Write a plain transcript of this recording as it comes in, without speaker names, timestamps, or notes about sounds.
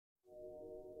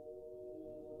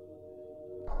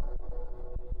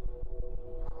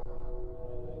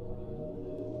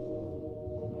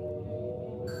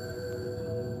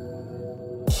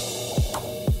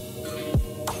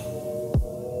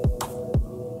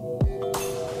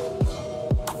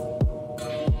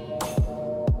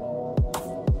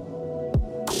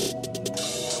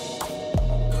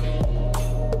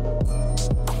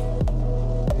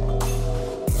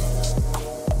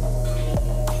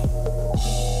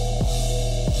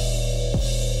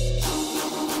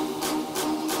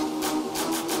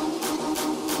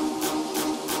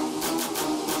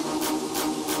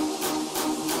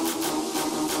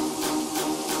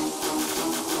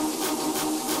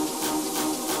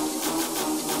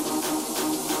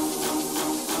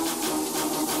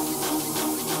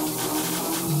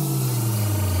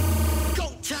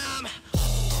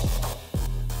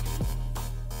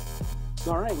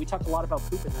all right. We talked a lot about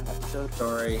poop in that episode.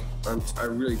 Sorry, I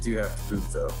really do have to poop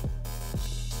though.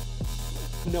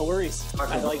 No worries.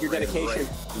 I like your dedication.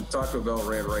 Right. Taco Bell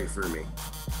ran right through me.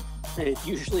 It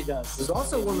usually does. There's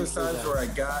also one of those times where I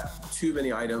got too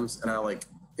many items, and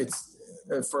it's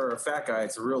for a fat guy,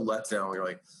 it's a real letdown. You're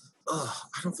like, oh,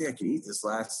 I don't think I can eat this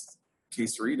last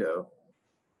quesarito,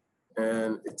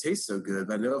 and it tastes so good.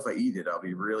 But I know if I eat it, I'll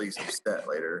be really upset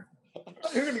later.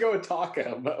 You're going to go with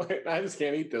taco, but I just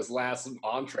can't eat this last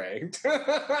entree.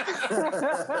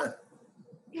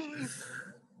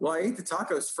 Well, I ate the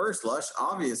tacos first, Lush,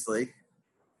 obviously.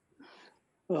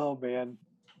 Oh, man.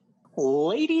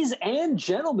 Ladies and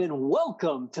gentlemen,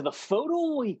 welcome to the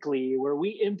Photo Weekly, where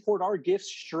we import our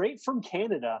gifts straight from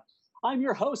Canada. I'm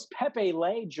your host, Pepe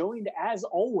Lay, joined as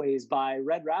always by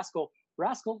Red Rascal.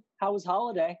 Rascal, how was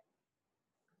holiday?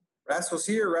 Rascal's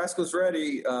here. Rascal's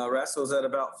ready. Rascal's at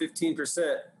about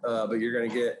 15%, but you're going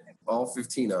to get all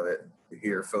 15 of it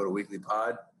here, Photo Weekly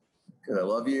Pod. Because I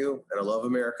love you, and I love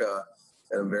America,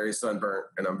 and I'm very sunburnt,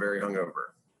 and I'm very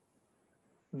hungover.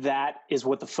 That is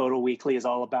what the Photo Weekly is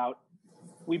all about.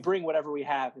 We bring whatever we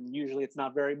have, and usually it's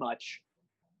not very much.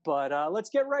 But let's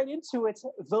get right into it.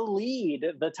 The lead,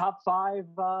 the top 5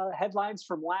 headlines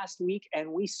from last week,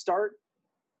 and we start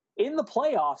in the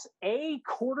playoffs. A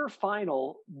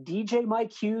quarterfinal, DJ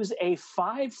Mike Hughes, a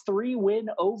 5-3 win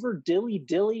over Dilly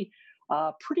Dilly.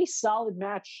 Pretty solid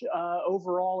match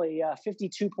overall, a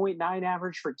 52.9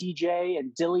 average for DJ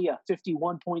and Dilly a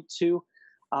 51.2.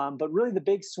 But really the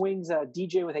big swings,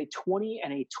 DJ with a 20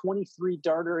 and a 23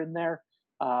 darter in there,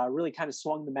 really kind of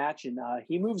swung the match, and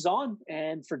he moves on.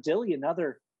 And for Dilly,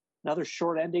 another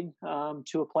short ending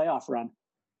to a playoff run.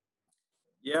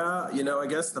 Yeah, I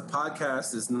guess the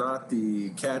podcast is not the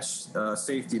catch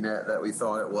safety net that we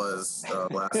thought it was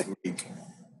last week.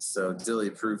 So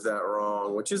Dilly proved that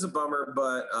wrong, which is a bummer.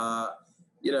 But,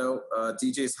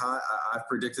 DJ's hot. I've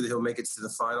predicted he'll make it to the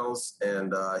finals,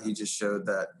 and he just showed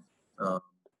that I'm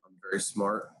very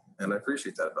smart, and I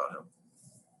appreciate that about him.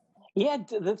 Yeah,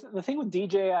 the thing with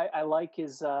DJ I like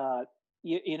is,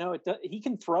 he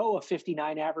can throw a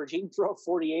 59 average, he can throw a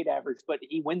 48 average, but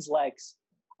he wins legs.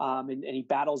 And he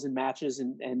battles in matches,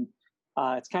 and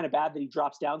it's kind of bad that he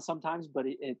drops down sometimes, but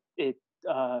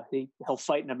he'll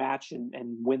fight in a match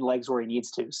and win legs where he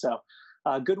needs to. So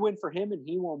good win for him, and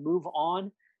he will move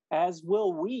on, as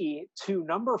will we, to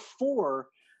number 4,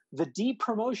 the D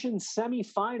promotion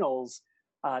semifinals.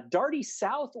 Darty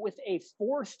South with a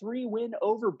 4-3 win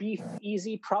over Beef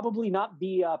Easy. Probably not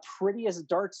the prettiest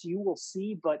darts you will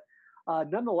see, but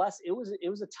nonetheless, it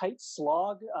was a tight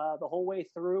slog the whole way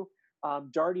through.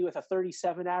 Darty with a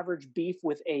 37 average, Beef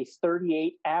with a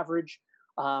 38 average.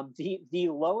 The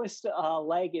lowest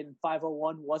leg in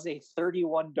 501 was a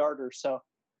 31 darter. So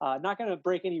not going to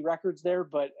break any records there,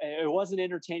 but it was an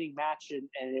entertaining match,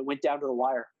 and it went down to the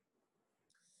wire.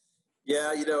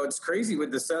 Yeah, it's crazy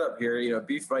with the setup here.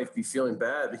 Beef might be feeling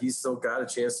bad, but he's still got a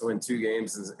chance to win 2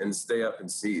 games and stay up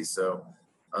and see. So,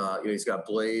 he's got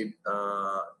Blade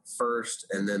first,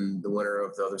 and then the winner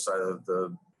of the other side of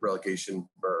the relegation,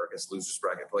 or I guess losers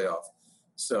bracket playoff.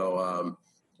 So,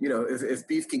 if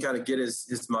Beef can kind of get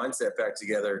his mindset back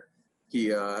together, he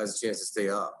has a chance to stay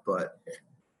up. But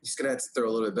he's going to have to throw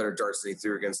a little bit better darts than he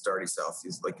threw against Darty South.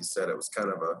 Like you said, it was kind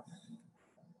of a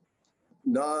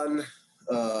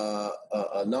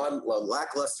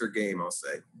lackluster game, I'll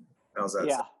say. How's that?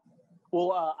 Yeah.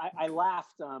 Well, I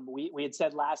laughed. We had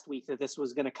said last week that this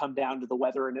was going to come down to the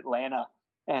weather in Atlanta.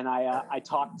 And I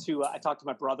talked to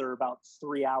my brother about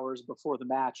 3 hours before the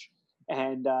match,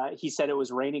 and he said it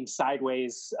was raining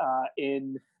sideways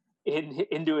into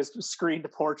his screened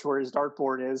porch where his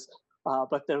dartboard is.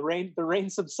 But the rain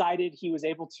subsided. He was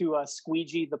able to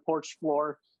squeegee the porch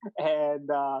floor and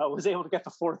was able to get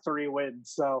the 4-3 win.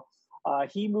 So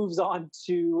he moves on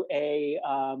to a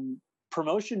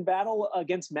promotion battle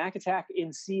against Mac Attack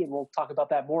in C, and we'll talk about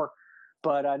that more.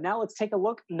 But now let's take a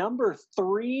look. Number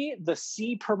 3, the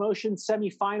C promotion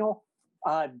semifinal.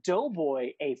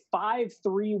 Doughboy, a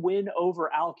 5-3 win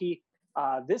over Alki.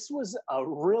 This was a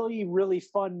really, really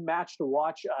fun match to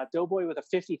watch. Doughboy with a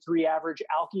 53 average,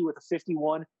 Alki with a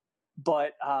 51.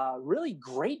 But really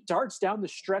great darts down the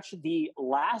stretch. The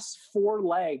last 4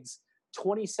 legs,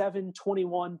 27,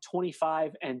 21,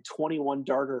 25, and 21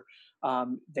 darter.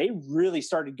 They really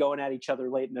started going at each other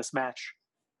late in this match.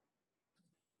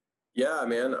 Yeah,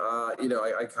 man. I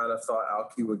kind of thought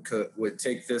Alki would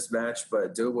take this match,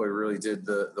 but Doughboy really did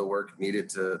the work needed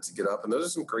to get up. And those are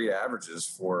some great averages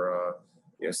for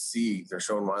C. They're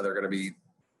showing why they're going to be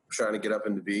trying to get up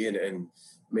into B and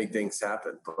make things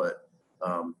happen. But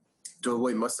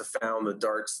Doughboy must have found the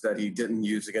darts that he didn't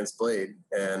use against Blade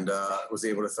and was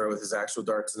able to throw with his actual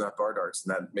darts and not bar darts,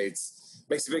 and that makes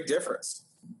a big difference.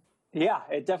 Yeah,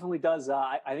 it definitely does.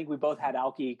 I think we both had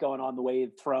Alki going on the way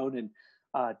thrown, and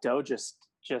Doe just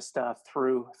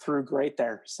threw great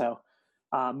there. So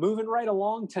moving right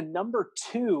along to number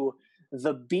 2,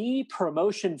 the B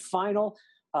promotion final.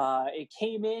 It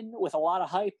came in with a lot of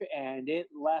hype, and it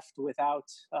left without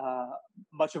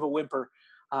much of a whimper.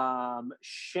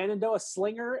 Shenandoah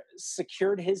Slinger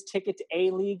secured his ticket to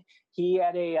A-League. He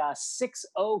had a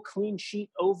 6-0 clean sheet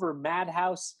over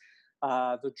Madhouse.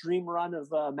 The dream run of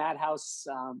Madhouse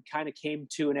kind of came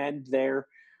to an end there.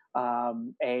 A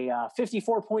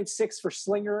 54.6 for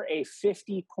Slinger, a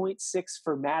 50.6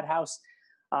 for Madhouse.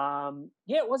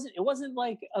 It wasn't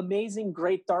like amazing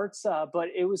great darts, but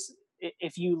it was.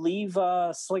 If you leave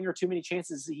Slinger too many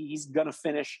chances, he's gonna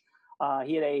finish.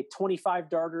 He had a 25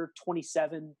 darter,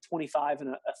 27, 25, and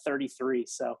a 33.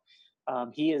 So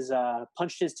he has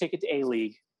punched his ticket to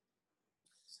A-League.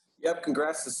 Yep,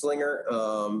 congrats to Slinger.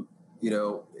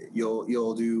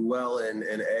 You'll do well in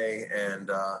A,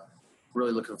 and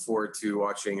really looking forward to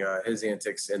watching his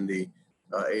antics in the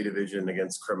A division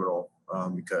against Criminal,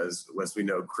 because as we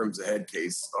know, Crim's a head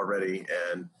case already,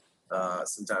 and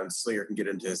sometimes Slinger can get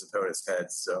into his opponent's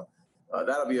head. So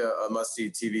that'll be a must-see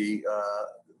TV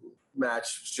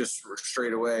match just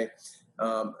straight away.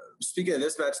 Speaking of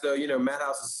this match, though,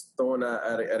 Madhouse is throwing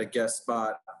at a guest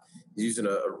spot. He's using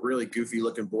a really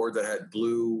goofy-looking board that had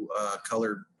blue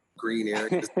colored green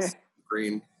areas,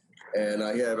 green, and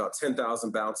he had about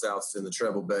 10,000 bounce outs in the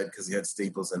treble bed because he had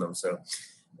staples in them. So,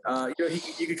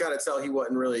 you could kind of tell he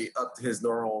wasn't really up to his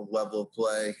normal level of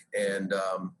play, and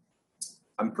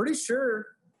I'm pretty sure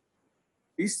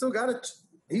he's still got a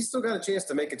chance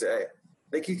to make it to A. I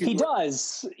think he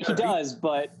does,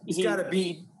 but he's got to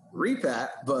beat Repat,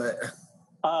 but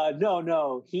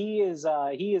no, he is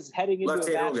heading into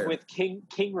a match with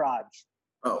King Raj.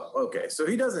 Oh, okay. So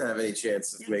he doesn't have any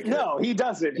chance of making it. No, he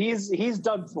doesn't. He's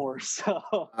done for.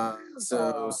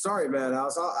 So sorry,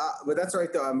 Madhouse. But that's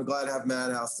right, though. I'm glad to have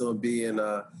Madhouse still in B, and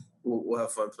we'll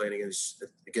have fun playing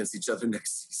against each other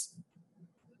next season.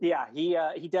 Yeah,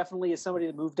 he definitely is somebody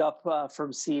that moved up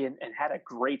from C and had a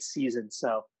great season.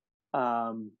 So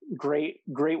great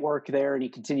work there, and he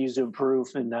continues to improve.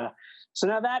 And so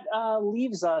now that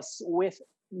leaves us with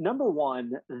number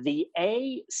 1, the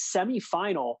A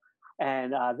semifinal.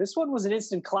 And this one was an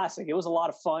instant classic. It was a lot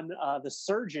of fun. The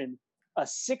Surgeon, a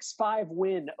 6-5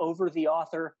 win over the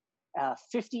Author,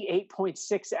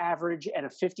 58.6 average and a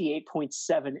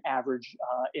 58.7 average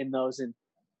in those. And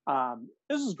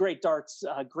this was great darts,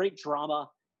 great drama.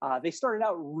 They started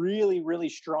out really, really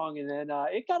strong, and then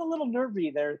it got a little nervy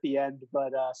there at the end.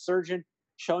 But Surgeon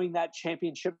showing that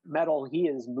championship medal, he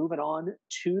is moving on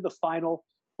to the final,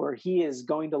 where he is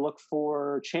going to look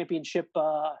for championship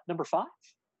number 5.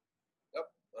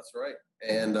 That's right.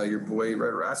 And your boy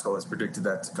Red Rascal has predicted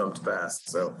that to come to pass.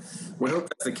 So we hope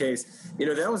that's the case.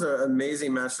 That was an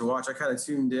amazing match to watch. I kind of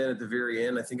tuned in at the very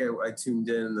end. I think I tuned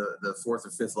in the 4th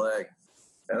or 5th leg,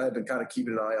 and I've been kind of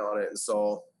keeping an eye on it and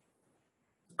saw,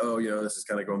 this is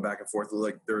kind of going back and forth.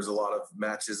 Like there was a lot of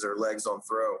matches or legs on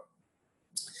throw.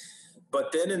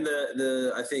 But then in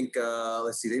I think,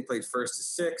 let's see, they played 1st to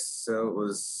 6. So it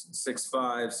was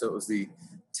 6-5. So it was the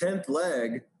 10th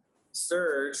leg.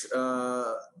 Surge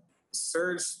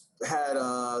had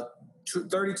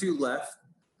 32 left.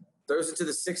 Throws it to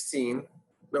the 16.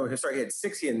 No, sorry, he had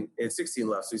 16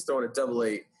 left. So he's throwing a double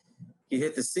 8. He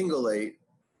hit the single 8,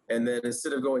 and then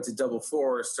instead of going to double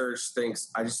 4, Surge thinks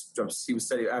he was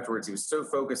said afterwards. He was so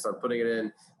focused on putting it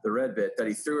in the red bit that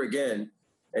he threw again,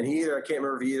 and I can't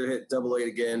remember if he either hit double 8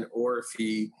 again or if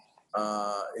he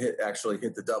actually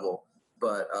hit the double.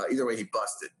 But either way, he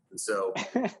busted. And so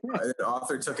the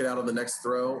Author took it out on the next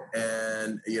throw.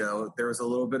 And, there was a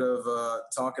little bit of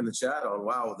talk in the chat on,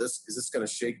 wow, is this going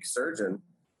to shake Surgeon?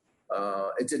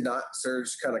 It did not.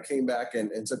 Surge kind of came back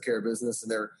and took care of business.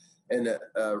 And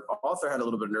Author had a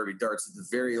little bit of nervy darts at the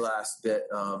very last bit.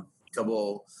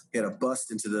 He had a bust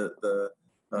into the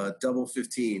double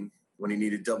 15 when he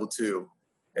needed double 2.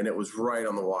 And it was right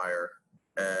on the wire.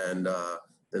 And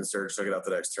then Surge took it out the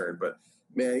next turn. But,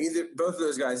 man, both of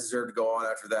those guys deserve to go on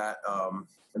after that.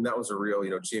 And that was a real,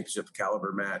 championship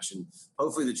caliber match. And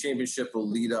hopefully the championship will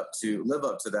live up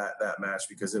to that match,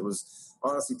 because it was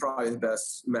honestly probably the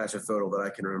best match of FODL that I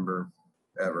can remember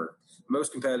ever.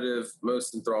 Most competitive,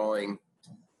 most enthralling.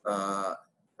 I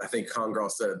think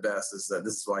Congrall said it best, is that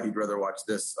this is why he'd rather watch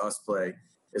us play,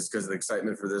 is because the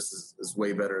excitement for this is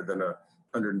way better than a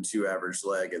 102 average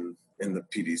leg in the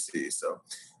PDC. So,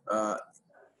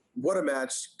 what a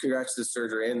match. Congrats to the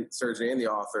Surgeon and the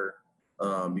Author.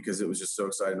 because it was just so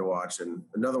exciting to watch. And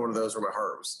another one of those where my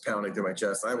heart was pounding through my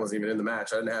chest. I wasn't even in the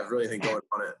match. I didn't have really anything going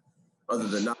on it other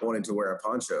than not wanting to wear a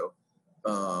poncho.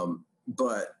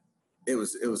 But it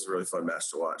was a really fun match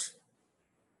to watch.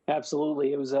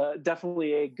 Absolutely. It was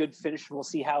definitely a good finish. We'll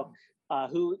see how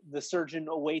who the surgeon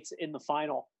awaits in the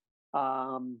final.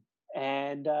 So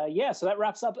that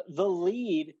wraps up the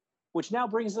lead, which now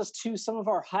brings us to some of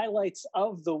our highlights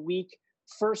of the week.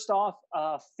 First off,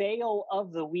 fail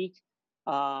of the week.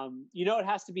 It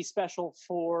has to be special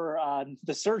for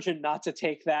the surgeon not to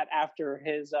take that after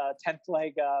his 10th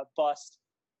leg bust.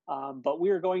 But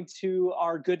we are going to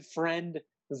our good friend,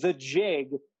 the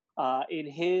Jig. In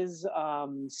his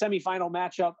semifinal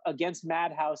matchup against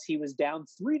Madhouse, he was down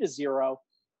 3-0,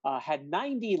 had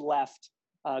 90 left.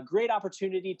 Great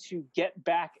opportunity to get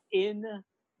back in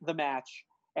the match,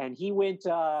 and he went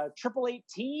triple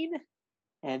 18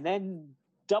 and then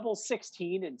double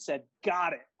 16 and said,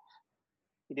 "Got it."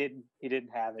 He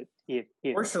didn't have it. He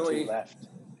had 2 left.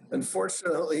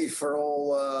 Unfortunately for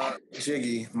old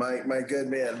Jiggy, my good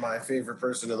man, my favorite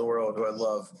person in the world who I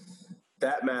love,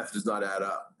 that math does not add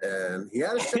up. And he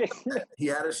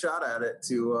had a shot at it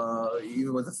to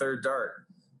even with the third dart,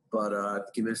 but I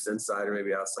think he missed inside or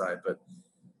maybe outside. But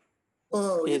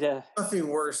nothing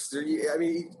worse. I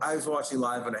mean, I was watching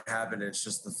live when it happened, and it's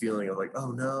just the feeling of like,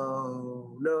 oh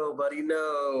no, buddy,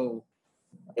 no.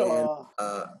 And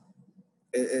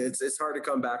it's hard to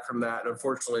come back from that. And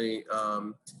unfortunately,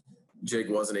 Jig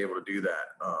wasn't able to do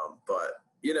that. But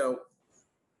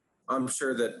I'm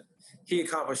sure that he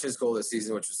accomplished his goal this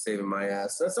season, which was saving my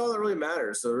ass. That's all that really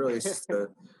matters. So really, it's just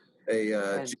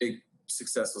a Jig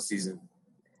successful season.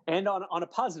 And on a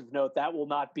positive note, that will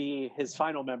not be his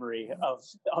final memory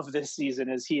of this season,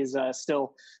 as he is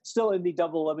still in the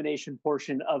double elimination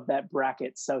portion of that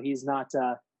bracket. So he's not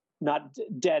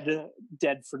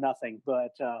dead for nothing,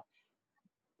 but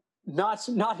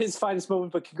not his finest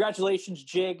moment. But congratulations,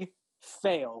 Jig,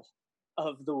 fail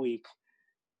of the week.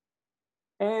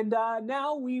 And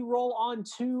now we roll on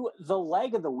to the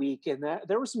leg of the week, and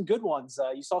there were some good ones.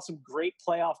 You saw some great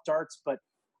playoff darts, but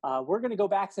we're going to go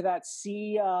back to that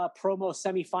C promo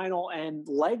semifinal and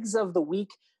legs of the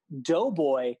week.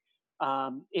 Doughboy,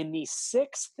 in the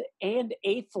 6th and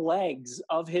 8th legs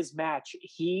of his match,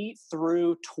 he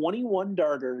threw 21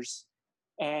 darters,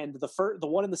 and the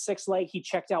one in the 6th leg, he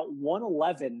checked out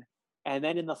 111, and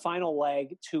then in the final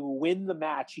leg to win the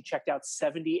match, he checked out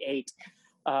 78.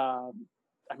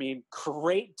 I mean,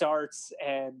 great darts,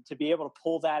 and to be able to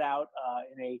pull that out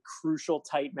in a crucial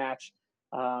tight match,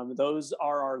 those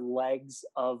are our legs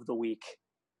of the week.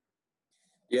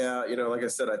 Yeah, like I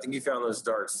said, I think he found those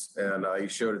darts, and he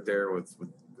showed it there with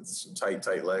some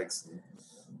tight legs,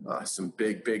 some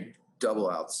big double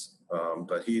outs.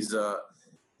 But he's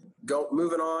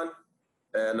moving on,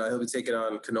 and he'll be taking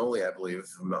on Cannoli, I believe,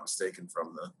 if I'm not mistaken,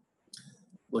 from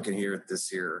looking here at this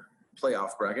here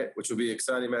playoff bracket, which will be an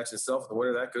exciting match itself. The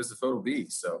winner of that goes to FODL B.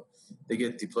 So they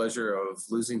get the pleasure of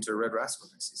losing to Red Rascal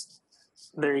next season.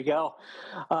 There you go.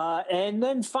 And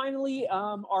then finally,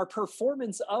 our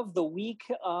performance of the week,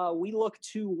 we look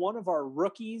to one of our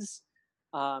rookies.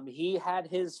 He had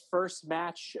his first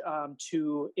match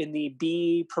in the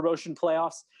B promotion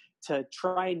playoffs to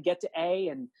try and get to A.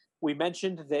 And we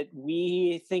mentioned that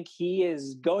we think he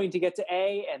is going to get to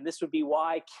A, and this would be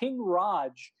why. King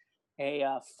Raj,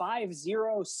 a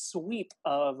 5-0 sweep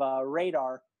of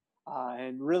Radar,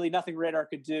 and really nothing Radar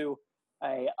could do.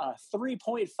 A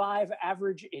 3.5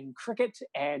 average in cricket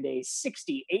and a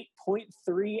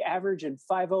 68.3 average in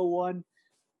 501.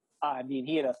 I mean,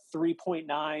 he had a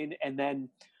 3.9, and then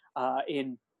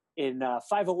in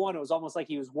 501, it was almost like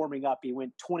he was warming up. He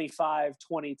went 25,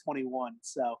 20, 21.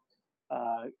 So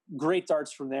great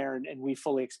darts from there, and we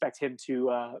fully expect him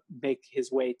to make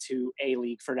his way to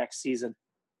A-League for next season.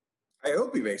 I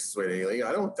hope he makes his way to A-League.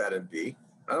 I don't want that in B.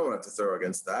 I don't want to have to throw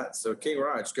against that. So King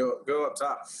Raj, go up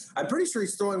top. I'm pretty sure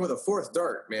he's throwing with a 4th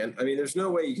dart, man. I mean, there's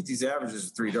no way you get these averages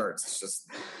with 3 darts.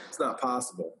 It's not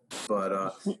possible.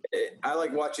 But I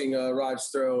like watching Raj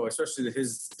throw, especially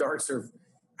his darts are,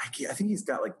 I think he's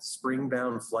got like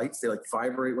spring-bound flights. They like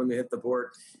vibrate when they hit the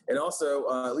board. And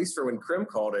also, at least for when Krim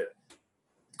called it,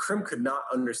 Krim could not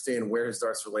understand where his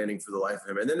darts were landing for the life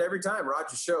of him. And then every time Raj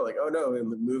would show, like, oh no, and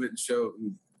move it and show.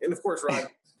 And of course,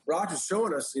 Raj is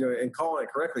showing us, and calling it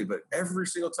correctly, but every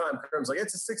single time Krim's like,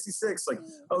 it's a 66. Like,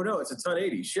 oh no, it's a ton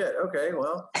 80. Shit. Okay,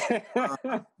 well.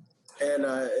 And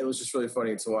it was just really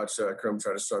funny to watch Krim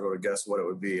try to struggle to guess what it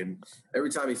would be. And every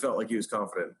time he felt like he was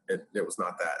confident, it was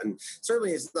not that. And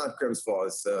certainly it's not Krim's fault.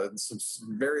 It's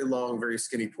some very long, very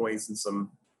skinny points and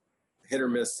some hit or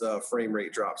miss frame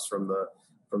rate drops from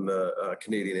the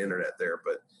Canadian internet there.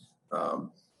 But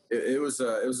it was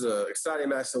a exciting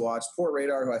match to watch. Poor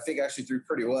Radar, who I think actually threw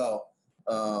pretty well,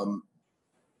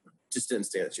 just didn't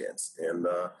stand a chance. And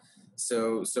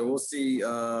so we'll see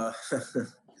how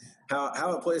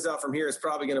it plays out from here. It's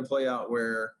probably going to play out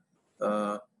where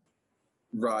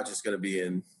Raj is going to be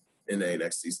in A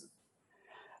next season.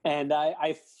 And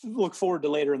I look forward to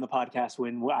later in the podcast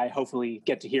when I hopefully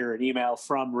get to hear an email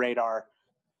from Radar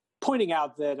pointing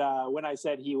out that when I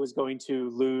said he was going to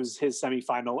lose his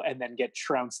semifinal and then get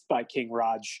trounced by King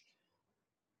Raj,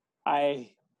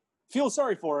 I feel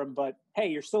sorry for him, but hey,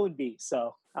 you're still in B,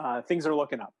 so things are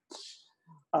looking up.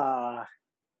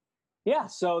 Yeah,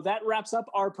 so that wraps up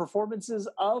our performances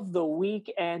of the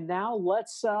week. And now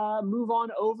let's move on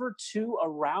over to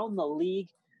Around the League,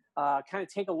 kind of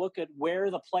take a look at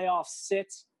where the playoffs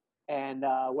sit and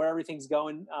where everything's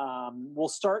going. We'll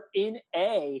start in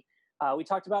A. We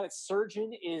talked about it.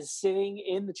 Surgeon is sitting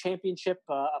in the championship,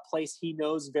 a place he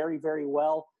knows very, very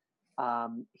well.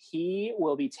 He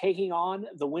will be taking on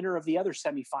the winner of the other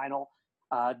semifinal.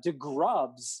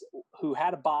 DeGrubs, who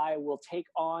had a bye, will take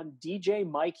on DJ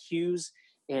Mike Hughes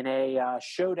in a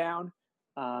showdown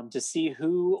to see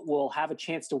who will have a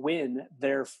chance to win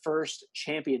their first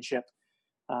championship.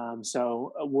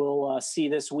 So we'll see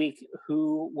this week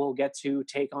who will get to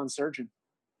take on Surgeon.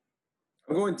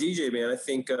 I'm going DJ, man. I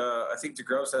think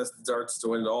DeGrubs has the darts to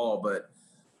win it all, but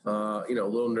a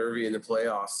little nervy in the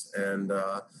playoffs, and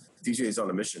DJ is on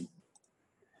a mission.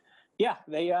 Yeah,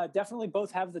 they definitely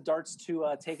both have the darts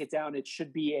to take it down. It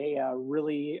should be a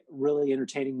really, really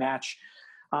entertaining match.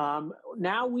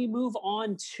 Now we move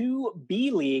on to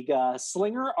B League.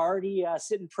 Slinger already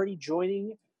sitting pretty,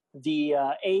 joining the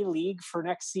A League for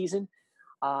next season.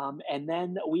 And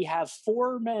then we have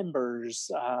 4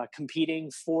 members competing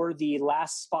for the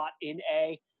last spot in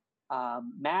A.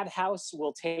 Madhouse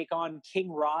will take on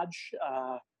King Raj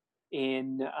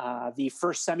in the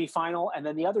first semifinal. And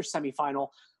then the other semifinal,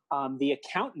 the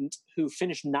Accountant, who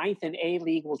finished 9th in A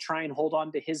League, will try and hold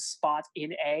on to his spot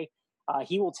in A.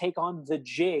 He will take on the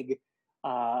Jig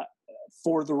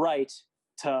for the right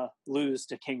to lose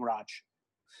to King Raj.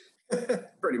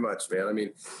 Pretty much, man. I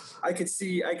mean, I could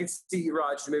see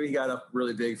Raj. Maybe he got up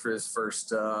really big for his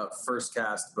first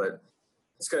cast, but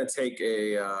it's going to take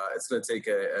a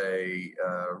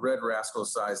Red Rascal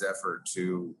size effort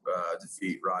to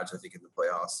defeat Raj, I think, in the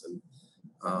playoffs. And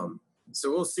so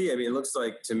we'll see. I mean, it looks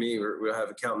like to me we'll have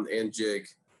Accountant and Jig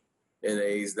in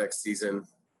A's next season.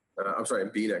 In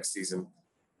B next season,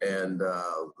 and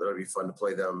it'll be fun to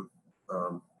play them.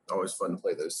 Always fun to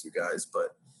play those two guys,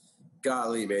 but.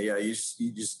 Golly, man, yeah, you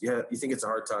think it's a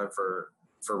hard time for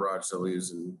Raj to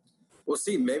lose, and we'll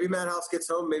see. Maybe Madhouse gets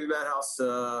home. Maybe Madhouse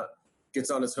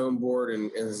gets on his home board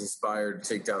and is inspired to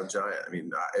take down Giant. I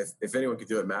mean, if anyone could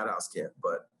do it, Madhouse can't.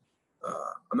 But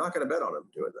I'm not going to bet on him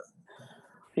doing that.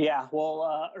 Yeah,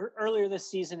 well, earlier this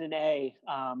season in A,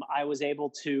 I was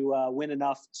able to win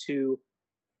enough to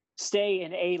stay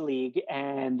in A League,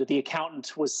 and the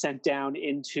Accountant was sent down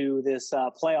into this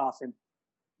playoff. And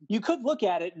you could look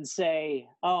at it and say,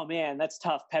 oh, man, that's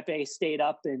tough. Pepe stayed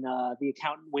up and the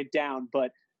Accountant went down.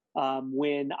 But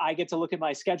when I get to look at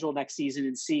my schedule next season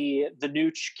and see the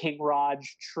Nooch, King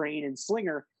Raj, Train, and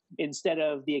Slinger instead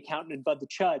of the Accountant and Bud the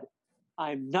Chud,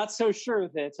 I'm not so sure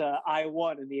that I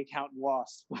won and the Accountant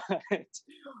lost.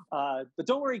 But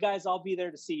don't worry, guys. I'll be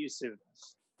there to see you soon.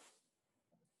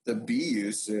 The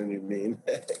BU soon, you mean?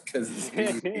 Because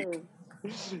it's B.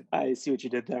 I see what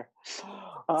you did there.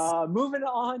 Moving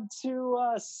on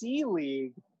to C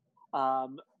League.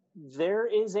 There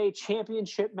is a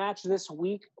championship match this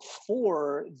week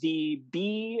for the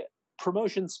B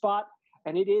promotion spot,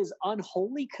 and it is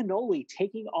Unholy Cannoli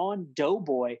taking on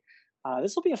Doughboy.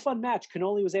 This will be a fun match.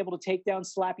 Cannoli was able to take down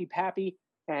Slappy Pappy,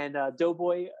 and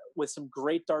Doughboy with some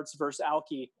great darts versus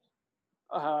Alki.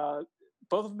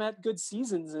 Both of them had good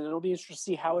seasons, and it'll be interesting to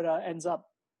see how it ends up.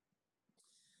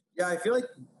 Yeah, I feel like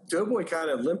Doughboy kind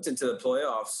of limped into the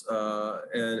playoffs,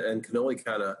 and Cannoli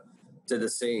kind of did the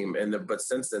same. But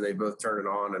since then, they both turned it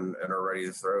on and are ready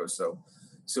to throw. So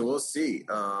we'll see.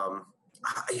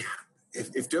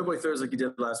 If Doughboy throws like he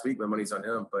did last week, my money's on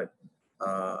him. But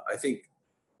I think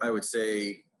I would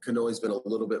say Cannoli's been a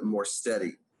little bit more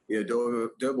steady. You know,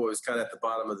 Doughboy was kind of at the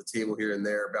bottom of the table here and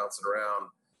there, bouncing around.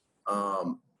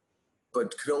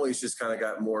 But Cannoli's just kind of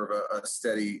got more of a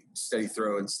steady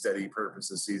throw and steady purpose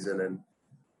this season. And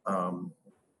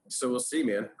so we'll see,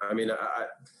 man. I mean,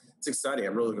 it's exciting.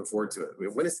 I'm really looking forward to it.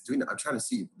 I'm trying to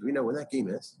see. Do we know when that game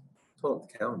is? Pull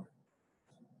up the calendar.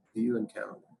 BU and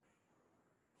calendar.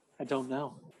 I don't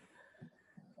know.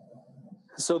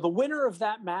 So the winner of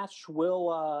that match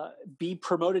will be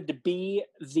promoted to be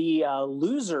the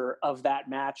loser of that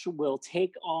match will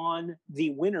take on the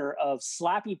winner of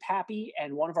Slappy Pappy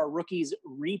and one of our rookies,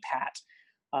 Repat,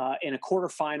 in a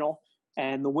quarterfinal.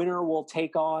 And the winner will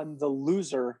take on the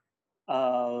loser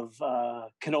of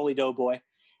Cannoli Doughboy.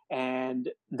 And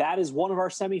that is one of our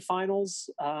semifinals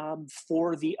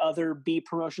for the other B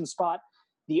promotion spot.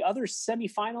 The other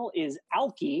semifinal is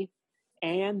Alki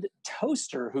and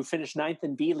Toaster, who finished 9th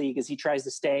in B League as he tries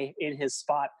to stay in his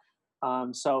spot.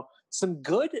 So some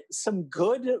good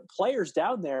players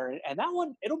down there, and that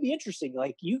one it'll be interesting.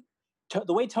 Like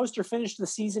the way Toaster finished the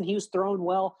season, he was throwing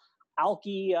well.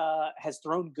 Alki has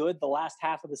thrown good the last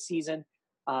half of the season,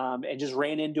 and just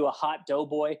ran into a hot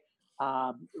Doughboy.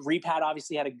 Repat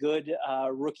obviously had a good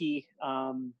rookie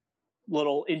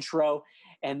little intro,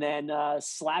 and then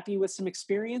Slappy with some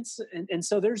experience, and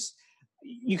so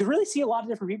you could really see a lot of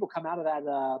different people come out of that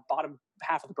bottom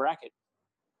half of the bracket.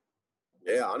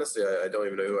 Yeah, honestly, I don't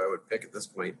even know who I would pick at this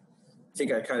point. I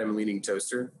think I kind of am leaning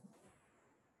Toaster.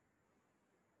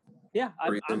 Yeah,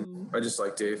 I just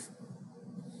like Dave.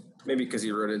 Maybe because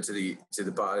he wrote into the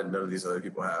pod and none of these other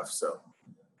people have. So,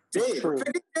 Dave, we're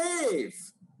picking Dave.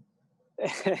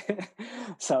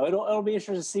 So it'll be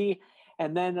interesting to see.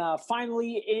 And then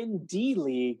finally in D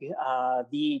League,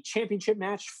 the championship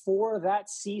match for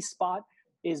that C spot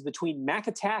is between Mac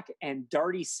Attack and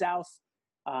Darty South.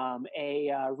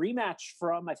 A rematch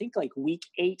from, I think, like week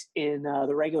 8 in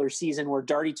the regular season where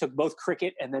Darty took both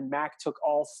cricket and then Mac took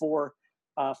all 4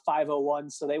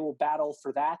 501. So they will battle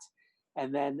for that.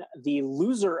 And then the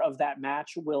loser of that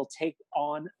match will take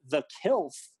on the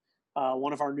Kilf,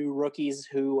 one of our new rookies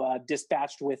who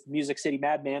dispatched with Music City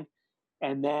Madman.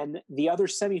 And then the other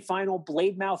semifinal,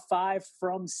 Blade Mouth 5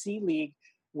 from C League,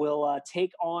 will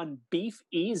take on Beef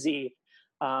Easy,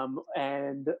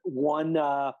 and one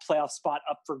playoff spot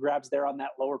up for grabs there on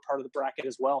that lower part of the bracket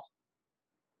as well.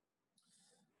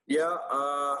 Yeah,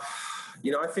 I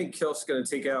think Kilf's going to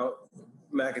take out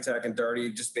Mac Attack and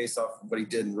Darty just based off what he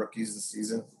did in rookies this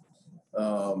season.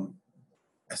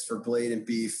 As for Blade and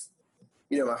Beef,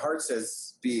 my heart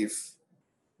says beef,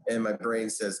 and my brain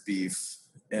says beef.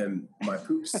 And my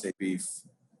poops say beef,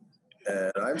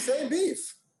 and I'm saying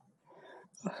beef.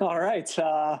 All right.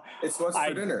 It's what's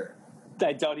for dinner.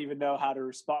 I don't even know how to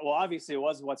respond. Well, obviously, it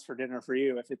was what's for dinner for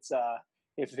you if it's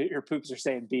if your poops are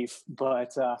saying beef.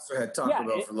 But so I had Taco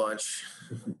Bell for lunch.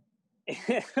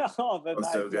 Oh, I'm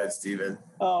so good, Steven.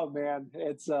 Oh man,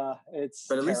 it's.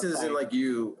 But at least it isn't like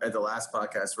you at the last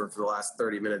podcast where for the last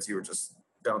 30 minutes you were just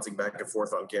bouncing back and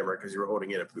forth on camera because you were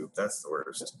holding in a poop. That's the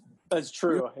worst. That's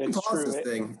true. It's true. This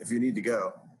thing if you need to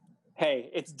go. Hey,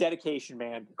 it's dedication,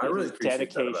 man. I really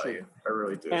appreciate that about you. I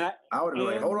really do. I would have been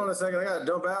like, hold on a second, I got to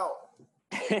dump out.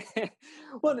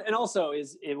 Well, and also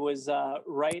it was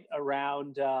right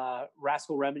around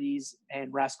Rascal Remedies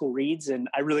and Rascal Reads, and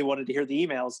I really wanted to hear the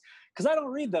emails because I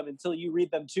don't read them until you read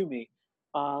them to me,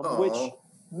 which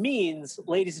means,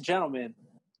 ladies and gentlemen,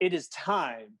 it is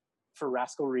time for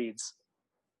Rascal Reads.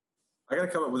 I got to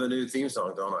come up with a new theme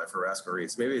song, don't I, for Rascal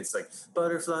Reads? Maybe it's like,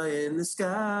 butterfly in the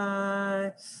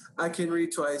sky, I can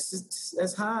read twice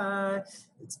as high.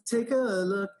 Take a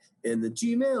look in the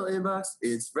Gmail inbox.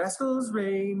 It's Rascal's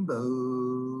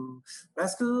Rainbow.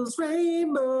 Rascal's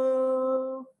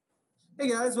Rainbow. Hey,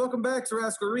 guys, welcome back to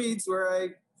Rascal Reads, where I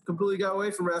completely got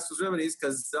away from Rascal's Remedies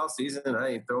because it's off season and I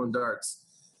ain't throwing darts.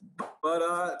 But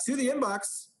to the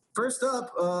inbox, first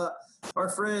up, our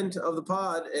friend of the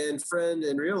pod and friend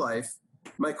in real life,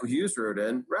 Michael Hughes, wrote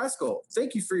in, Rascal,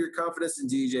 thank you for your confidence in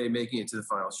DJ making it to the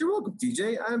finals. You're welcome,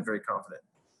 DJ. I am very confident.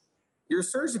 Your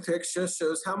surgery pick just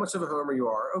shows how much of a homer you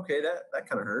are. Okay, that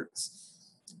kind of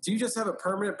hurts. Do you just have a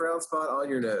permanent brown spot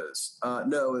on your nose?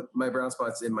 No, my brown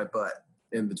spot's in my butt,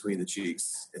 in between the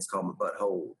cheeks. It's called my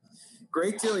butthole.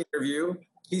 Great daily interview.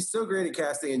 He's so great at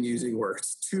casting and using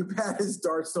words. Too bad his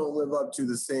darts don't live up to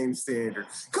the same standard.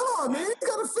 Come on, man. He's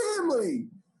got a family.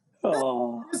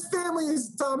 Oh. His family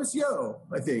is Thomas Yo,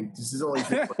 I think. This is only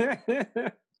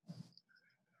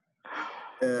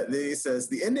then he says,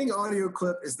 the ending audio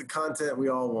clip is the content we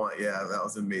all want. Yeah, that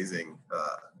was amazing.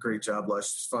 Great job, Lush,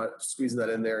 squeezing that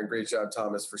in there. And great job,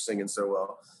 Thomas, for singing so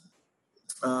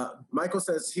well. Michael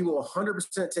says he will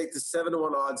 100% take the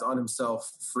 7-1 odds on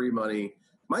himself. Free money.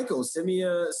 Michael, send me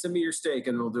your steak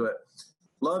and we'll do it.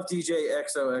 Love DJ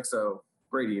XOXO.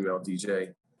 Great email,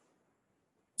 DJ.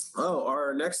 Oh,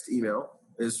 our next email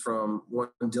is from one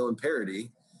Dylan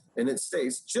Parody, and it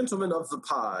states, Gentlemen of the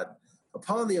pod,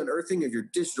 upon the unearthing of your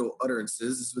digital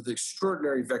utterances, is with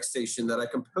extraordinary vexation that I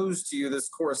compose to you this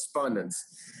correspondence.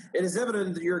 It is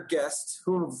evident that your guest,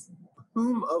 whom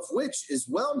of which is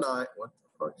well nigh, what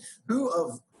funny.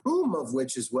 Whom of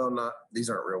which is well not, these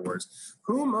aren't real words,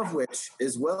 whom of which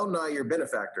is well nigh your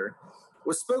benefactor,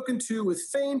 was spoken to with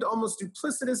feigned, almost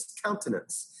duplicitous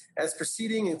countenance, as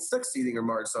proceeding and succeeding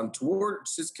remarks on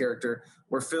towards his character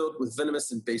were filled with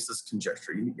venomous and baseless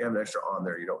conjecture. You have an extra on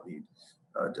there you don't need,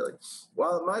 Dilly.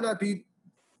 While it might not be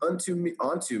onto me,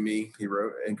 he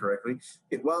wrote incorrectly.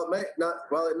 While it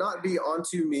not be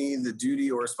onto me the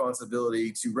duty or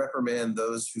responsibility to reprimand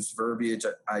those whose verbiage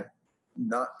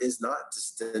is not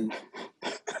destined.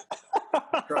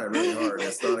 I'm trying really hard.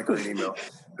 It's not a great email.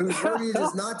 Whose verbiage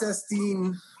is not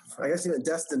destined. I guess even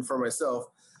destined for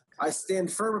myself. I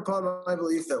stand firm upon my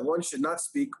belief that one should not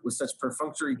speak with such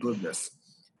perfunctory glibness.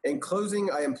 In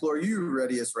closing, I implore you,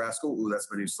 Readiest Rascal,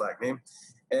 that's my new Slack name,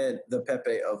 and the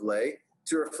Pepe of Lay,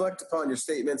 to reflect upon your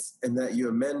statements and that you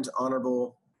amend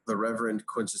honorable the Reverend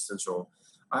Quintessential.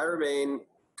 I remain,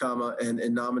 an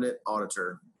innominate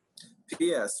auditor.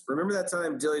 P.S. Remember that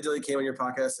time Dilly came on your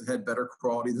podcast and had better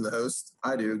quality than the host?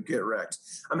 I do. Get wrecked.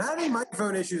 I'm having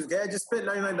microphone issues. Okay? I just spent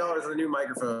 $99 on a new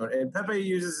microphone, and Pepe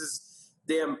uses his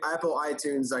damn Apple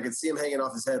iTunes. I can see him hanging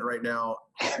off his head right now.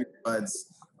 Buds.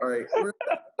 All right. We're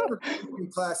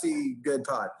classy, good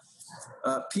pod.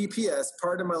 PPS,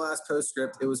 pardon my last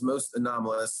postscript. It was most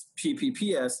anomalous.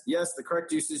 PPPS, yes, the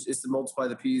correct usage is to multiply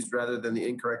the P's rather than the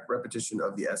incorrect repetition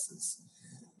of the S's.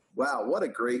 Wow, what a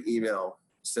great email,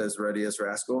 says Readiest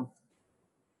Rascal.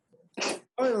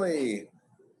 Finally,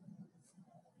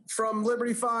 from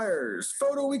Liberty Fires,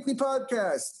 Photo Weekly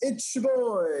Podcast. It's your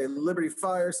boy, Liberty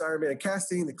Fires, Iron Man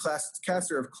Casting, the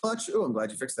caster of Clutch. Oh, I'm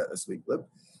glad you fixed that this week, Lib.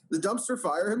 The dumpster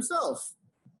fire himself.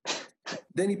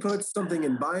 Then he puts something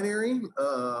in binary,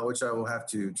 which I will have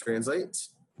to translate,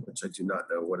 which I do not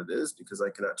know what it is because I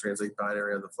cannot translate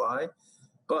binary on the fly.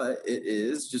 But it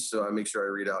is, just so I make sure I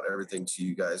read out everything to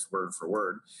you guys word for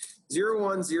word,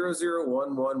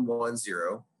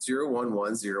 01001110,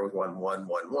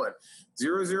 011011111,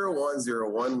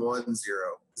 0010110,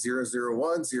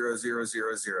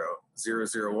 0010000,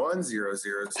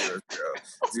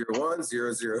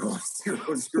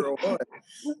 001000001.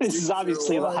 This is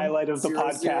obviously the highlight of the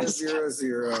podcast.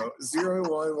 0110001.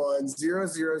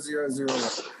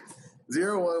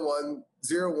 01101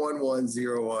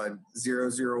 001 0000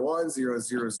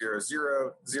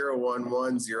 011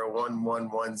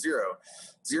 01110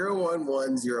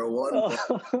 01101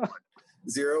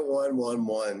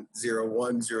 0111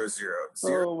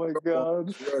 Oh my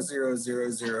God.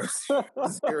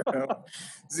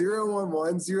 000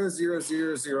 011 00001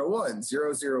 001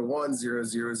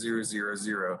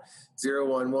 00000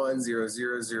 011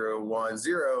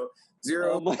 00010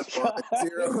 Oh my God.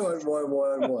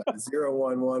 0111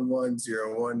 0111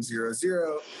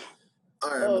 0100.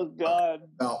 Oh God.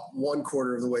 About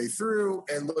 1/4 of the way through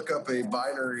and look up a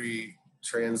binary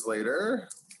translator.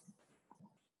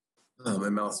 Oh, my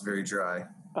mouth's very dry.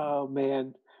 Oh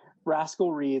man.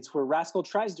 Rascal reads where Rascal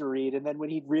tries to read, and then when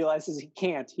he realizes he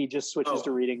can't, he just switches to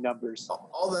reading numbers.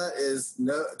 All that is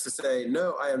no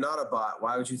I am not a bot.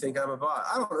 Why would you think I'm a bot?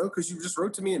 I don't know, because you just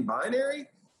wrote to me in binary.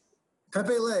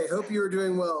 Pepe Lay, hope you are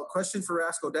doing well. Question for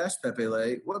Rascal Pepe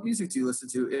Lay. What music do you listen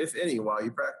to, if any, while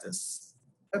you practice?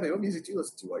 Pepe, what music do you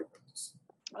listen to while you practice?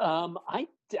 I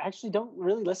actually don't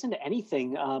really listen to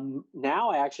anything. Now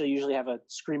I actually usually have a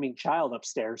screaming child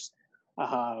upstairs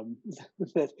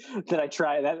that I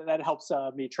try. That helps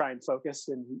me try and focus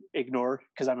and ignore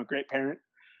because I'm a great parent.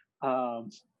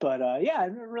 But yeah, I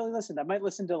don't really listen. I might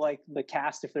listen to like the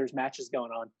cast if there's matches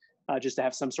going on, just to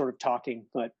have some sort of talking.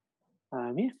 But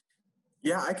yeah.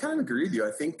 Yeah, I kind of agree with you.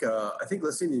 I think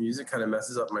listening to music kind of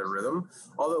messes up my rhythm.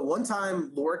 Although one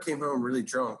time Laura came home really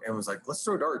drunk and was like, "Let's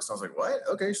throw darts." I was like, "What?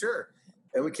 Okay, sure."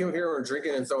 And we came here and we're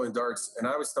drinking and throwing darts, and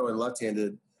I was throwing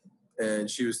left-handed,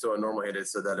 and she was throwing normal-handed,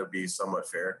 so that would be somewhat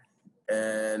fair.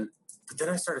 But then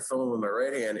I started throwing with my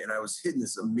right hand, and I was hitting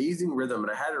this amazing rhythm,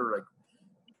 and I had her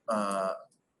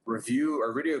review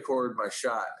or video record my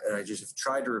shot, and I just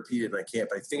tried to repeat it, and I can't.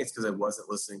 But I think it's because I wasn't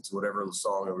listening to whatever the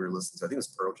song that we were listening to. I think it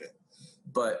was Pearl Jam.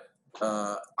 But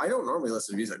I don't normally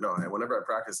listen to music. No, whenever I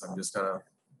practice, I'm just kind of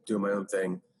doing my own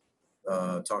thing,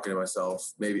 talking to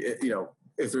myself. Maybe,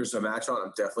 if there's a match on,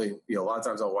 I'm definitely, a lot of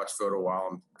times I'll watch photo while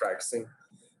I'm practicing.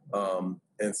 And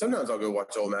sometimes I'll go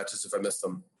watch old matches if I miss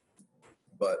them.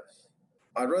 But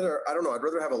I'd rather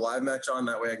have a live match on.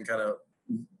 That way I can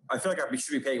I feel like I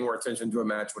should be paying more attention to a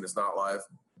match when it's not live.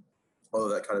 Although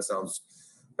that kind of sounds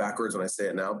backwards when I say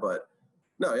it now, but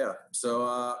no, yeah. So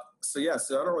I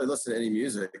don't really listen to any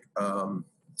music.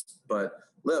 But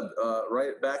Lib,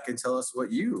 write back and tell us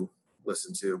what you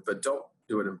listen to, but don't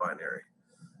do it in binary.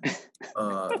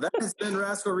 That has been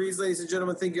Rascal Reads, ladies and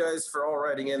gentlemen. Thank you guys for all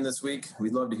writing in this week.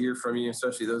 We'd love to hear from you,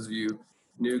 especially those of you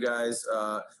new guys.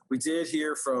 We did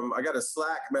hear I got a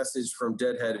Slack message from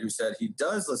Deadhead who said he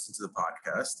does listen to the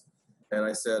podcast. And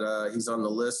I said he's on the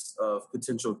list of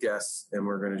potential guests, and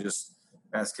we're going to just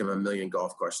ask him a million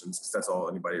golf questions because that's all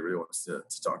anybody really wants to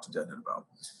talk to Deadhead about.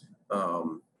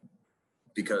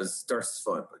 Because darts is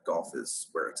fun, but golf is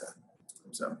where it's at.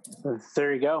 So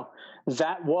there you go.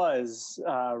 That was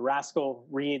Rascal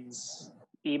reads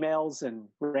emails and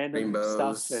random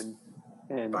Rainbows, stuff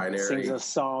and binary, sings us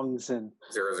songs and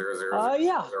 000.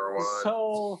 Yeah.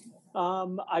 So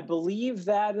I believe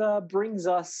that brings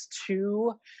us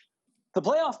to the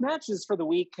playoff matches for the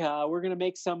week. We're going to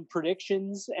make some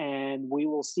predictions, and we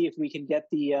will see if we can get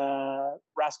the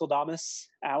Rascal Damas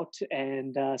out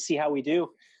and see how we do.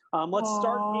 Let's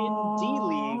start in D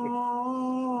League.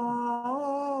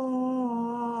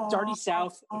 Darty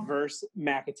South versus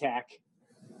Mac Attack.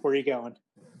 Where are you going?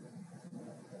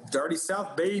 Darty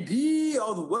South, baby,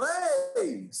 all the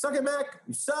way. Suck it, Mac.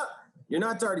 You suck. You're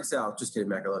not Darty South. Just kidding,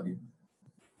 Mac. I love you.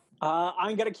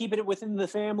 I'm going to keep it within the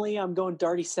family. I'm going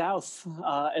Darty South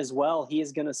as well. He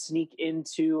is going to sneak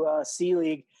into C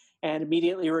League and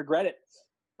immediately regret it.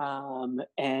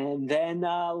 And then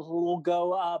we'll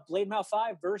go Blade Mouth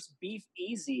 5 versus Beef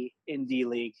Easy in D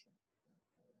League.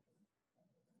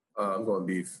 I'm going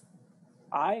Beef.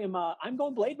 I'm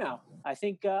going Blade Mouth. I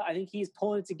think he's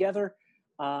pulling it together.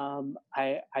 I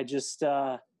do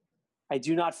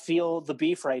not feel the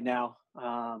beef right now.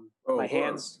 My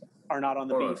hands are not on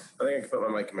the beef. I think I can put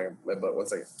my mic in my butt. 1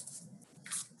 second.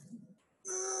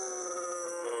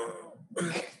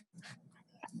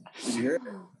 Did you hear it?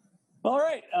 All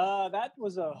right. That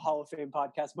was a Hall of Fame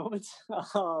podcast moment.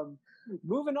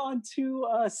 Moving on to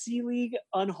C League,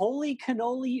 Unholy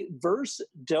Cannoli versus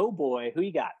Doughboy. Who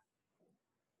you got?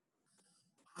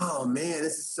 Oh, man,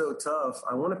 this is so tough.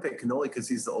 I want to pick Cannoli because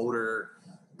he's the older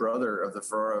brother of the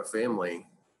Ferraro family.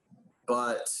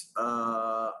 But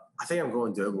I think I'm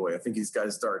going Doughboy. I think he's got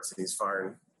his darts and he's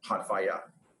firing hot fire.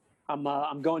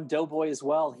 I'm going Doughboy as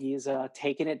well. He's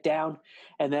taking it down.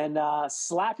 And then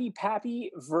Slappy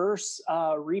Pappy versus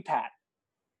Repat. I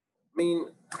mean,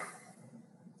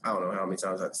 I don't know how many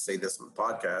times I have to say this on the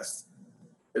podcast.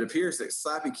 It appears that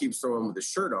Slappy keeps throwing with his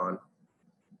shirt on,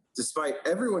 despite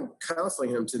everyone counseling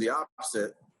him to the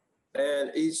opposite. And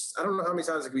I don't know how many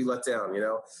times it can be let down,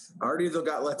 I already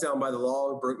got let down by the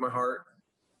law. It broke my heart.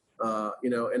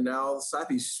 And now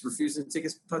Slappy's refusing to take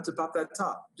his putt to pop that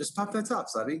top. Just pop that top,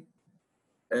 Slappy.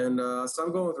 And so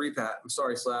I'm going with Repat. I'm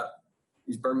sorry, Slap.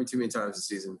 He's burned me too many times this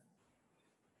season.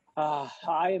 I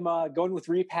am going with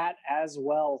Repat as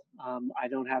well. I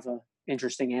don't have an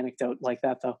interesting anecdote like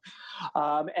that, though.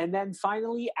 And then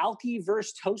finally, Alki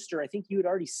versus Toaster. I think you had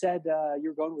already said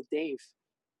you're going with Dave.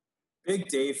 Big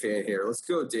Dave fan here. Let's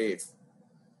go with Dave.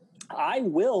 I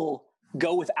will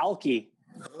go with Alki.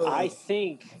 I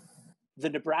think the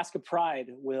Nebraska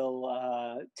Pride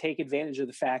will take advantage of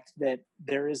the fact that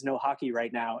there is no hockey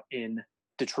right now in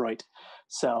Detroit.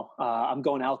 So I'm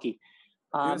going Alki.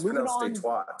 Moving on,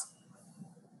 twat.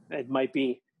 It might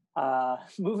be.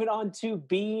 Moving on to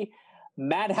B,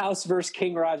 Madhouse versus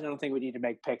King Raj. I don't think we need to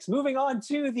make picks. Moving on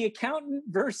to the Accountant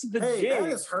versus the Jig. That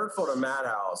is hurtful to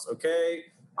Madhouse, okay?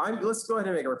 Let's go ahead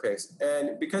and make our picks.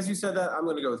 And because you said that, I'm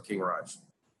going to go with King Raj.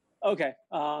 Okay.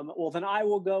 Well, then I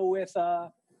will go with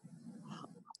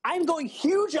I'm going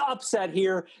huge upset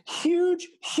here. Huge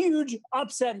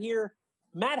upset here.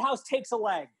 Madhouse takes a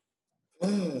leg.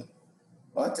 I'll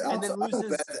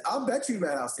bet you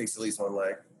Madhouse takes at least one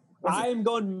leg. I'm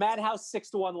going Madhouse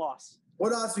 6-1 loss.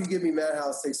 What odds do you give me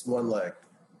Madhouse takes one leg?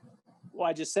 Well,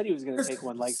 I just said he was going to take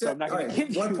one leg, so I'm not going to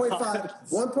give you 1.5.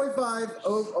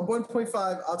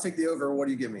 1.5. I'll take the over. What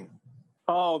do you give me?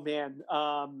 Oh, man.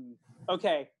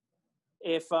 Okay.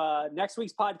 If next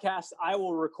week's podcast, I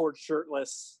will record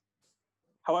shirtless.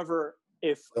 However,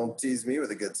 don't tease me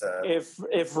with a good time.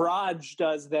 If Raj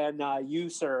does, then you,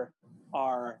 sir,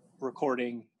 are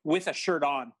recording with a shirt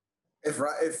on. If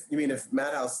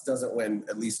Madhouse doesn't win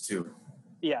at least 2.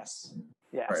 Yes.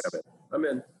 All right, I'm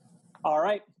in. All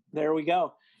right, there we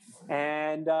go.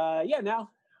 And now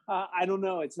I don't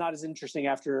know. It's not as interesting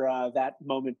after that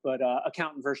moment, but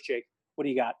Accountant versus Jig. What do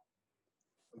you got?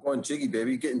 I'm going jiggy,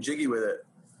 baby. Getting jiggy with it.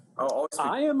 I'm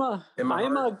going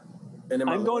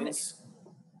to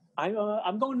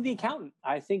the Accountant.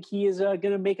 I think he is going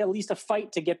to make at least a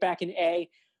fight to get back in A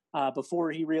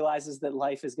before he realizes that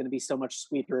life is going to be so much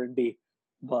sweeter in B.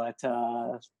 But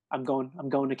I'm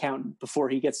going Accountant before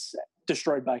he gets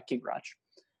destroyed by King Raj.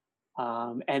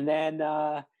 And then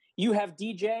you have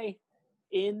DJ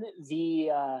in the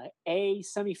A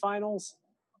semifinals.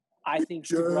 I think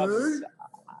DeGrubbs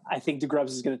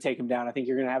is going to take him down. I think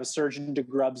you're going to have a Surgeon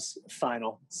DeGrubbs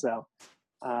final. So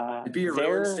It'd be a real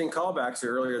interesting callback to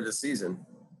earlier this season.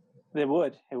 It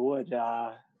would.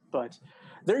 But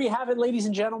there you have it, ladies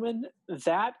and gentlemen.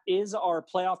 That is our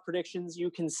playoff predictions.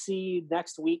 You can see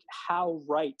next week how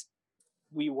right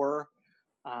we were.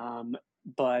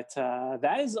 But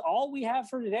that is all we have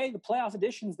for today. The playoff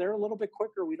editions, they're a little bit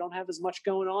quicker. We don't have as much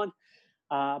going on.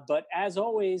 But as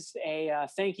always, a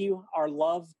thank you, our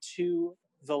love to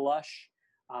the Lush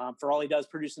for all he does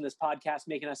producing this podcast,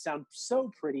 making us sound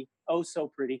so pretty, oh so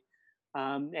pretty.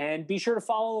 And be sure to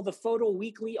follow the FODL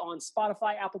Weekly on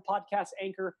Spotify, Apple Podcasts,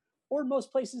 Anchor, or most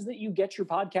places that you get your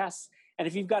podcasts. And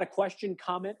if you've got a question,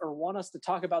 comment, or want us to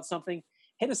talk about something,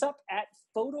 hit us up at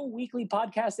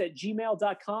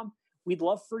photoweeklypodcast@gmail.com. We'd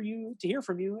love for you to hear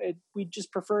from you. We'd just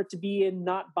prefer it to be in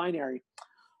not binary.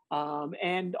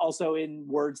 And also in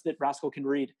words that Rascal can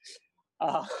read.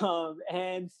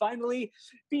 And finally,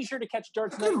 be sure to catch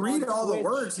Darts Night. He can read all the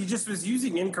words. He just was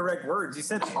using incorrect words. He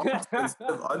said instead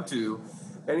of unto,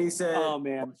 and he said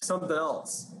something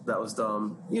else that was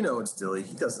dumb. You know, it's Dilly.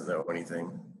 He doesn't know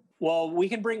anything. Well, we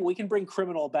can bring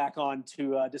Criminal back on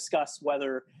to discuss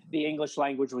whether the English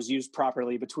language was used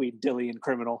properly between Dilly and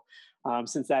Criminal,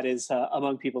 since that is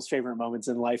among people's favorite moments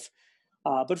in life.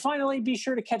 But finally, be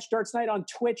sure to catch Darts Night on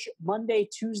Twitch Monday,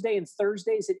 Tuesday, and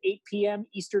Thursdays at 8 p.m.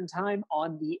 Eastern Time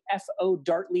on the FO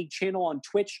Dart League channel on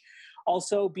Twitch.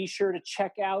 Also, be sure to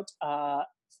check out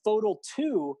FODL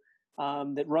 2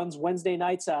 that runs Wednesday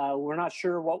nights. We're not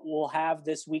sure what we'll have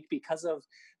this week because of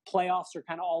playoffs are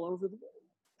kind of all over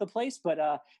the place. But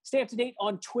stay up to date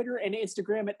on Twitter and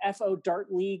Instagram at FO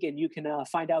Dart League, and you can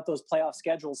find out those playoff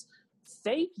schedules.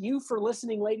 Thank you for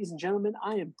listening, ladies and gentlemen.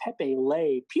 I am Pepe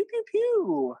Lay. Pew, pew,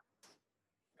 pew.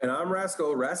 And I'm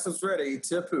Rascal. Rascal's ready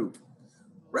to poop.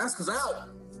 Rascal's out.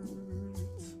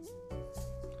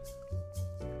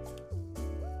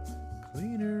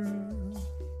 Cleaner,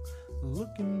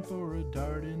 looking for a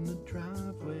dart in the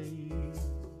driveway.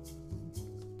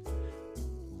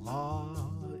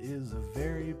 Law is a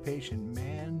very patient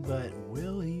man, but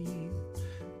will he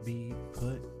be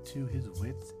put to his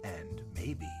wits' end?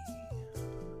 Maybe.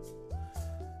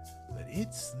 But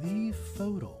it's the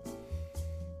FODL.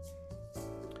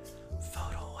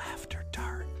 FODL After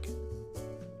Dark.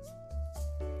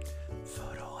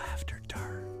 FODL After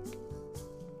Dark.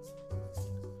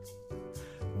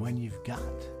 When you've got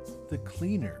the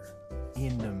cleaner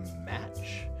in the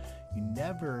match, you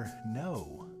never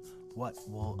know what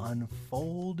will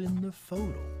unfold in the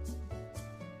FODL.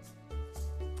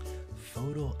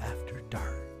 FODL After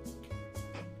Dark.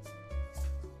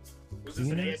 Was this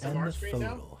an ASMR screen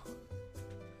now?